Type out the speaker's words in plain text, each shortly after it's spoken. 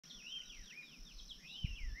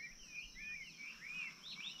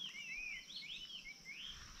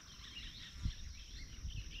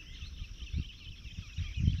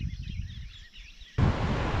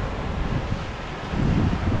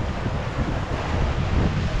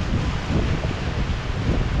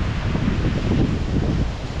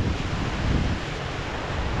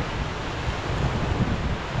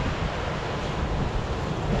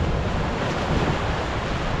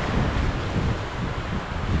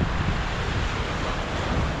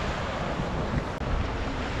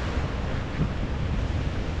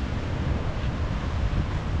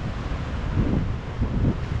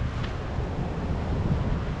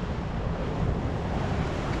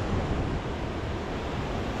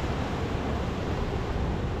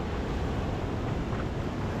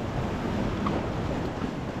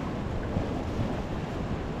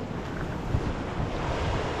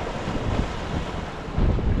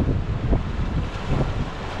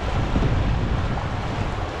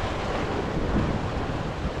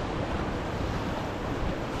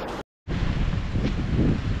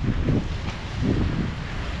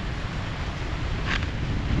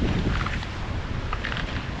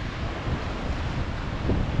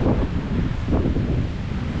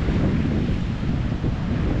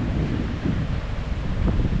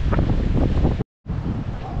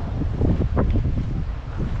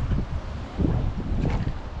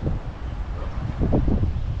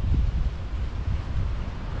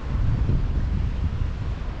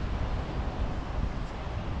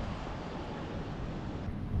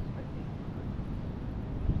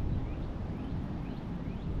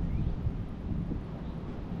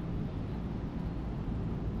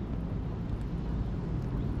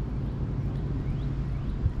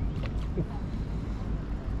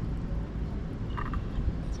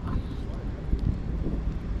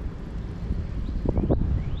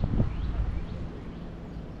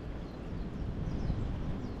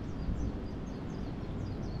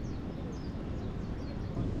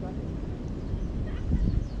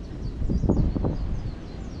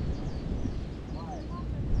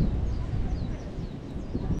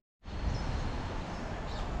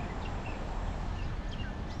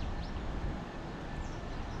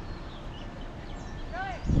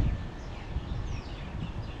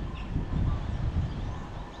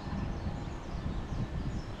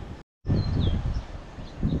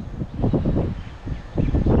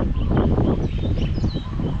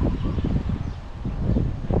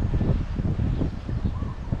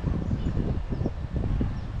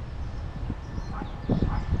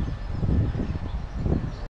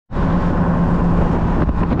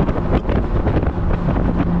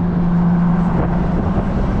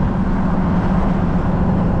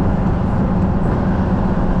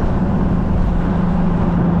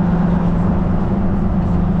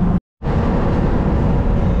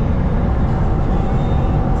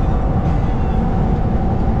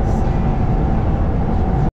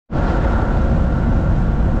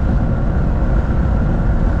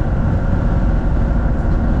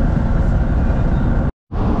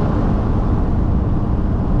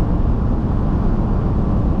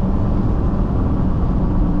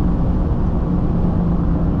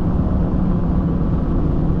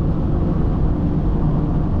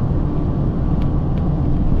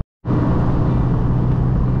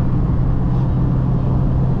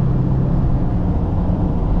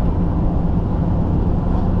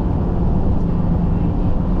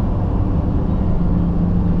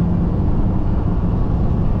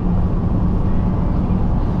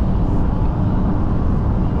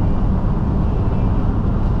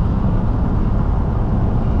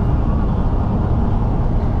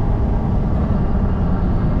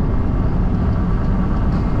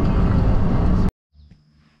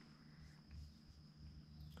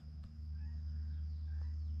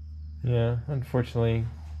Yeah, unfortunately,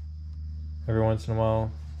 every once in a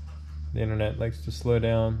while, the internet likes to slow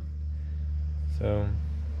down, so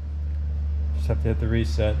just have to hit the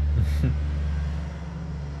reset.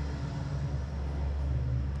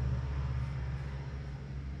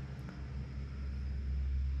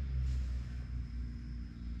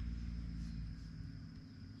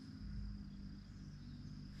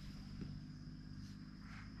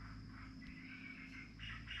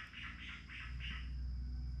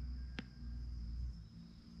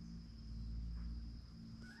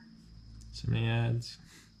 So many ads.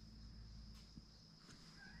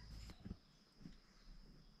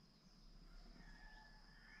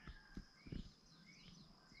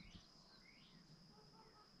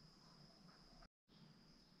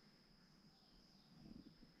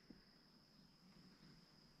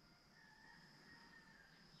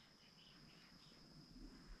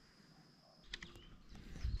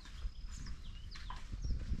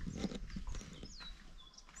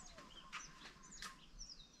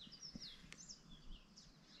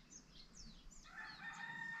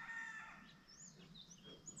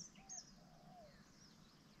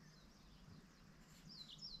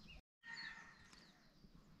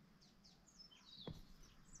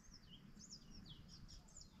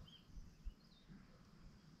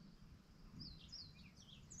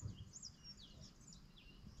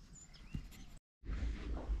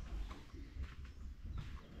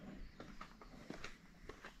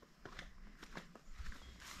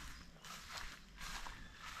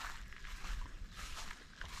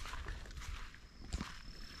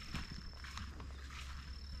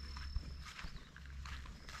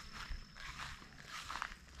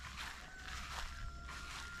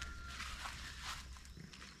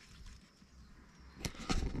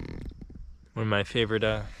 One of my favorite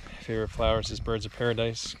flowers is birds of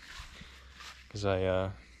paradise, because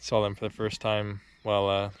I saw them for the first time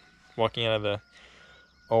while walking out of the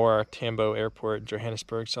OR Tambo Airport,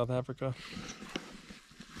 Johannesburg, South Africa.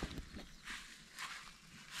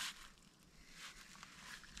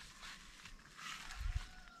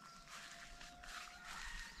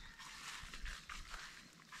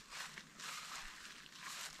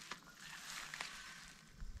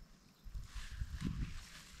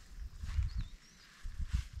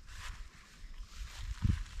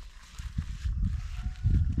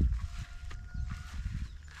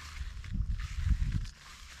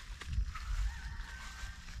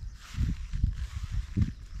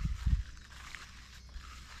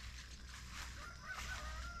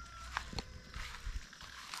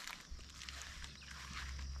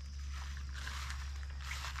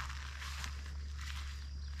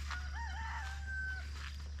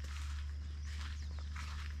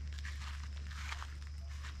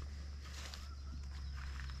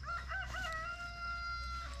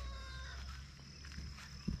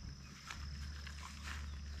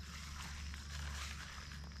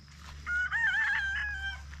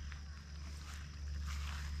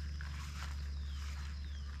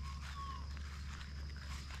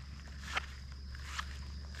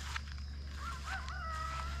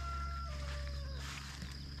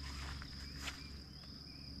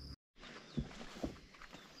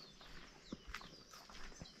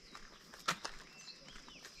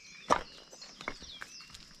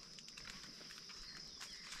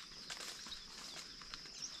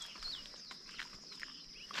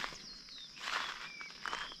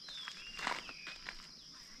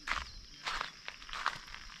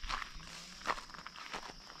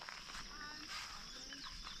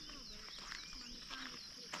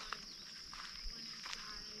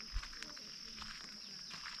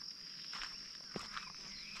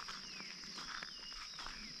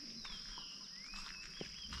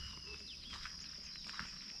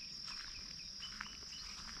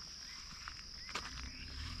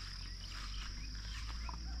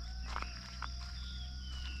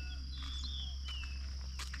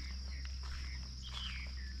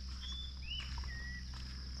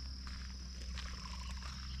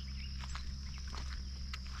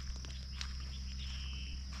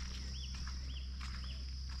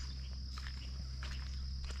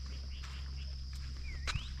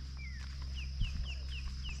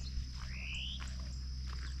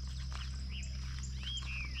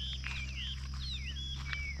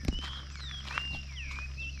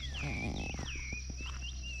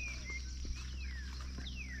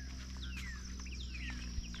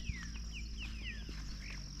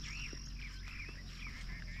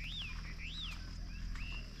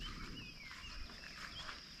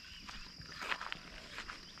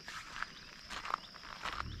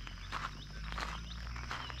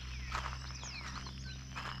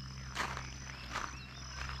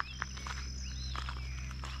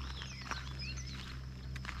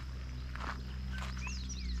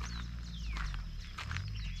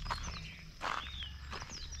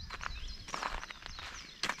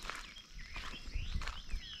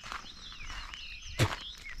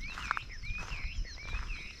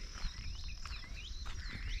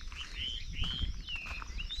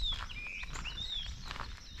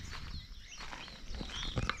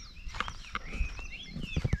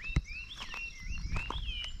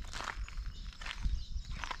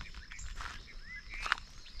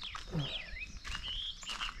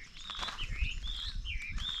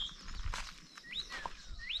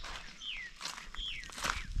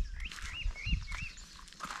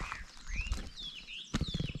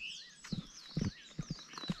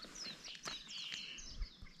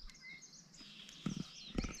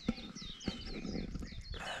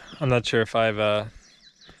 I'm not sure if I've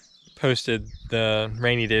posted the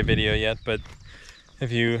rainy day video yet, but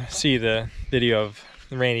if you see the video of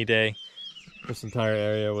the rainy day, this entire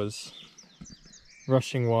area was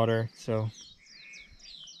rushing water, so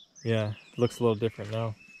yeah, it looks a little different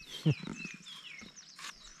now.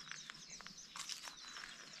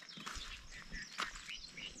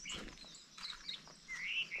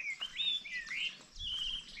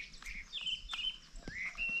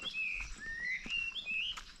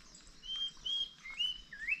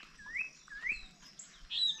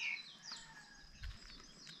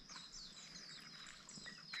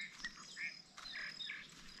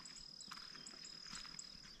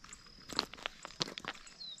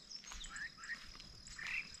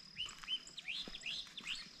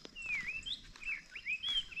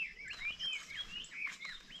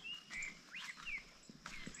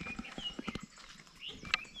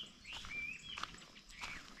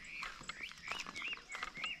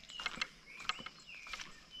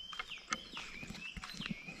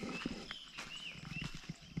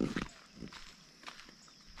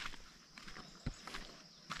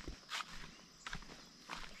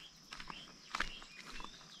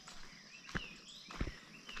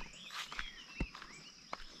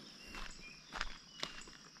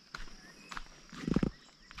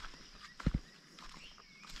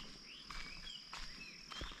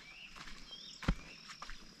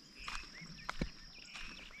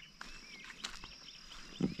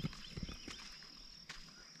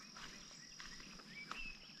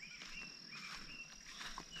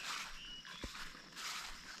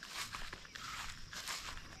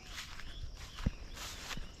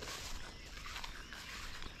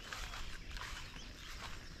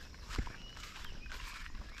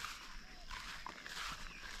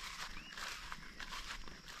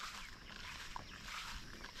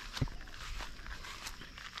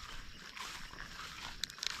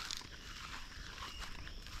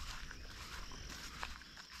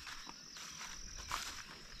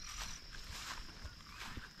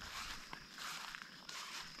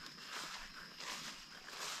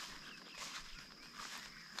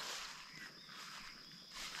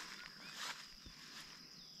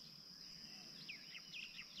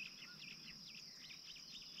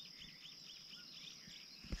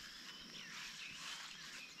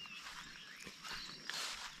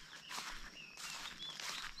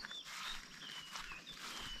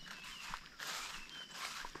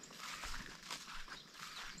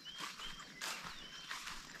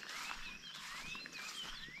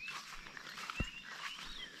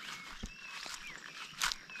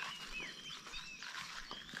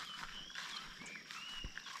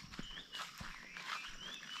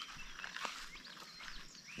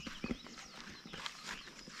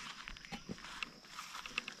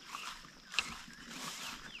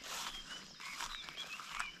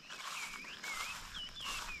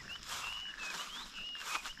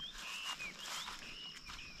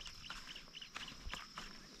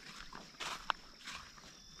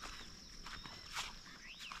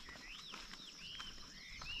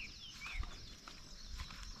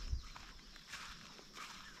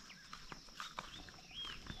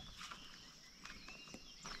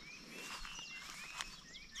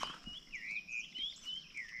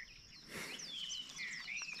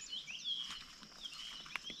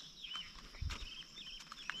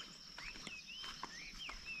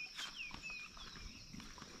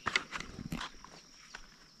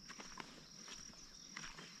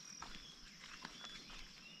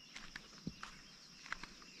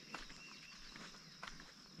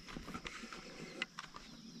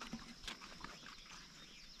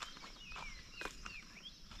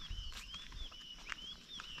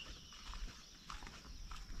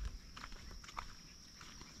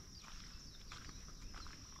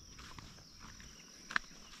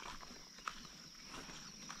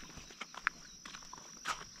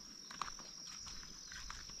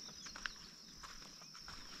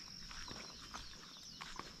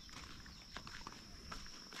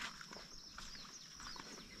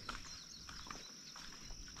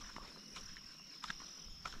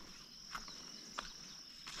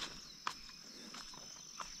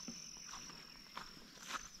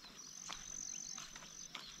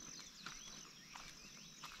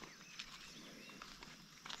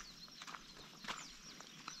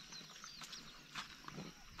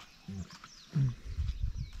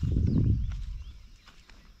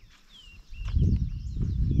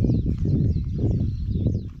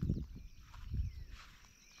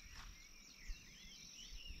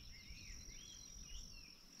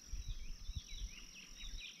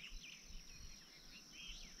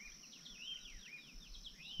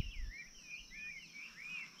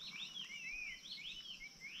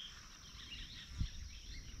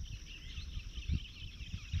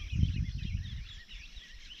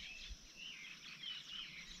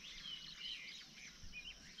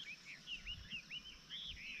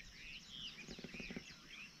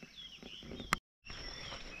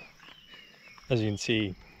 As you can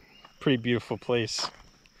see, pretty beautiful place,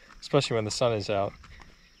 especially when the sun is out.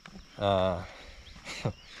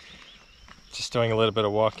 Just doing a little bit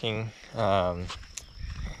of walking.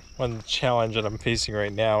 One challenge that I'm facing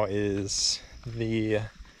right now is the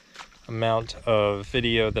amount of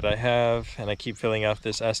video that I have, and I keep filling up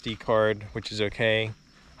this SD card, which is okay.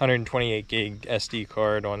 128 gig SD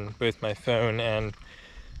card on both my phone and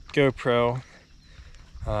GoPro.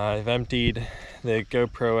 I've emptied the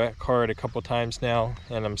GoPro card a couple times now,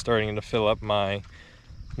 and I'm starting to fill up my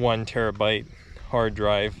 1 terabyte hard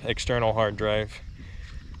drive, external hard drive,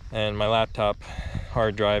 and my laptop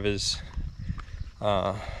hard drive is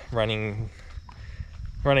running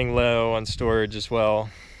low on storage as well.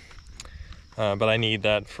 But I need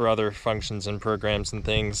that for other functions and programs and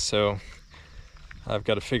things, so I've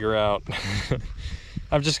got to figure out.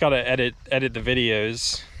 I've just got to edit the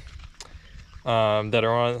videos that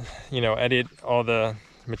are on, edit all the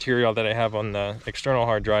material that I have on the external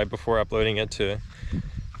hard drive before uploading it to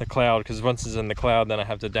the cloud, because once it's in the cloud, then I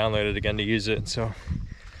have to download it again to use it. So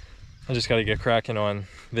I just got to get cracking on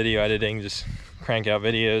video editing, just crank out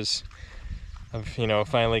videos. I've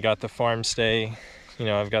finally got the farm stay.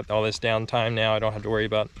 I've got all this downtime now. I don't have to worry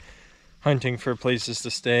about hunting for places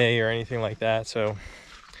to stay or anything like that. So,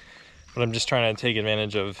 but I'm just trying to take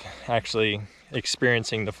advantage of actually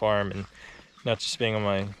experiencing the farm and not just being on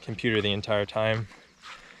my computer the entire time.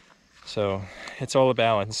 So it's all a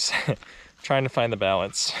balance. Trying to find the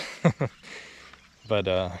balance. But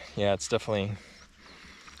yeah, it's definitely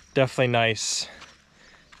nice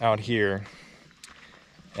out here,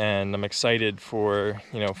 and I'm excited for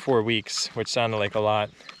 4 weeks, which sounded like a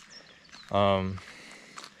lot,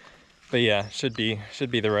 but yeah, should be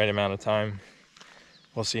the right amount of time.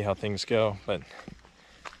 We'll see how things go, but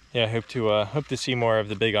yeah, hope to see more of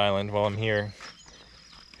the Big Island while I'm here.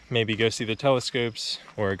 Maybe go see the telescopes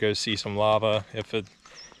or go see some lava if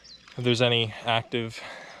there's any active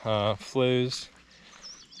flows,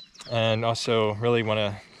 and also really want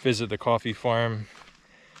to visit the coffee farm,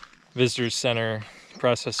 visitors center,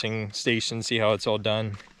 processing station, see how it's all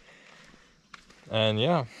done, and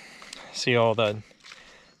yeah, see all that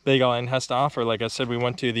Big Island has to offer. Like I said, we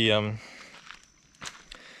went to the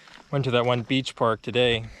went to that one beach park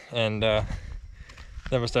today, and that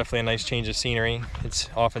was definitely a nice change of scenery. It's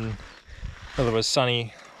often, well, it was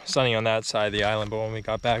sunny on that side of the island, but when we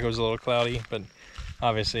got back it was a little cloudy. But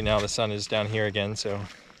obviously now the sun is down here again, so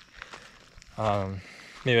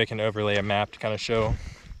maybe I can overlay a map to kind of show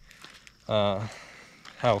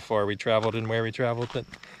how far we traveled and where we traveled. But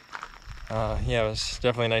yeah, it was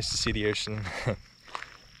definitely nice to see the ocean.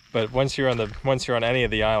 But once you're on any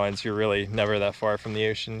of the islands, you're really never that far from the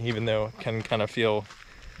ocean, even though it can kind of feel,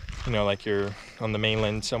 like you're on the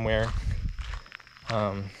mainland somewhere.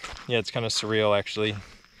 Yeah, it's kind of surreal actually.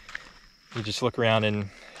 You just look around and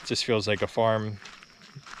it just feels like a farm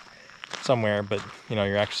somewhere, but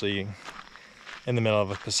you're actually in the middle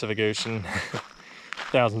of a Pacific Ocean,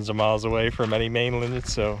 thousands of miles away from any mainland.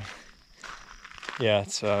 So yeah,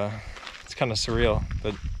 it's kind of surreal,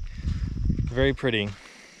 but very pretty,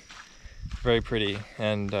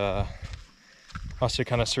 and also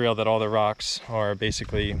kind of surreal that all the rocks are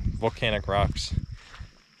basically volcanic rocks,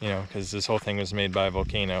 because this whole thing was made by a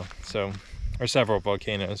volcano, so, or several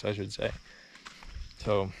volcanoes I should say.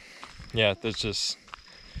 So yeah, there's just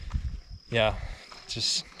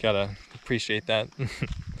gotta appreciate that.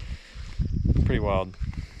 Pretty wild.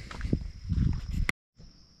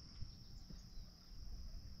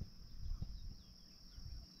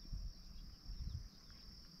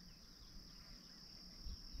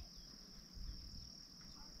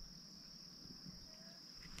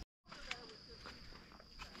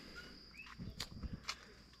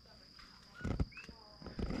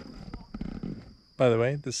 By the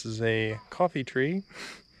way, this is a coffee tree.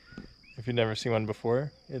 If you've never seen one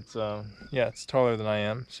before, it's yeah, it's taller than I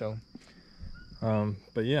am. So,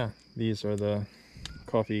 but yeah, these are the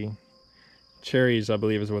coffee cherries, I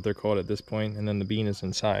believe is what they're called at this point, and then the bean is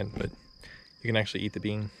inside. But you can actually eat the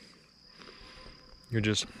bean. You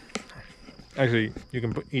can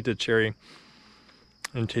eat the cherry,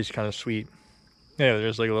 and it tastes kind of sweet. Yeah,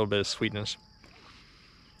 there's like a little bit of sweetness.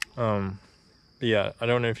 But yeah, I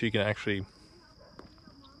don't know if you can actually.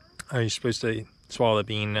 Are you supposed to swallow the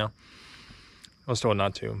bean now? I was told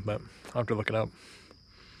not to, but I'll have to look it up.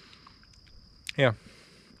 Yeah.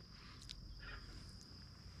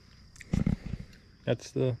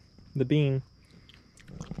 That's the bean.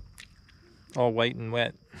 All white and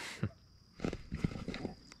wet.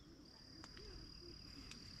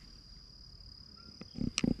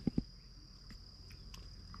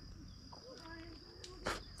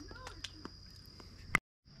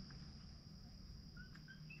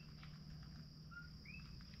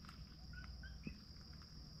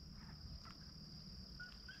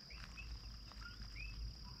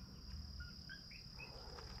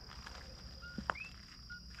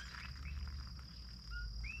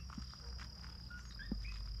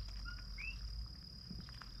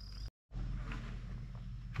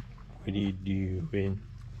 What are you doing?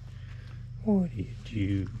 What are you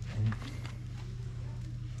doing?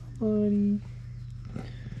 Buddy.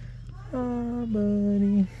 Ah,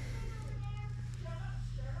 buddy.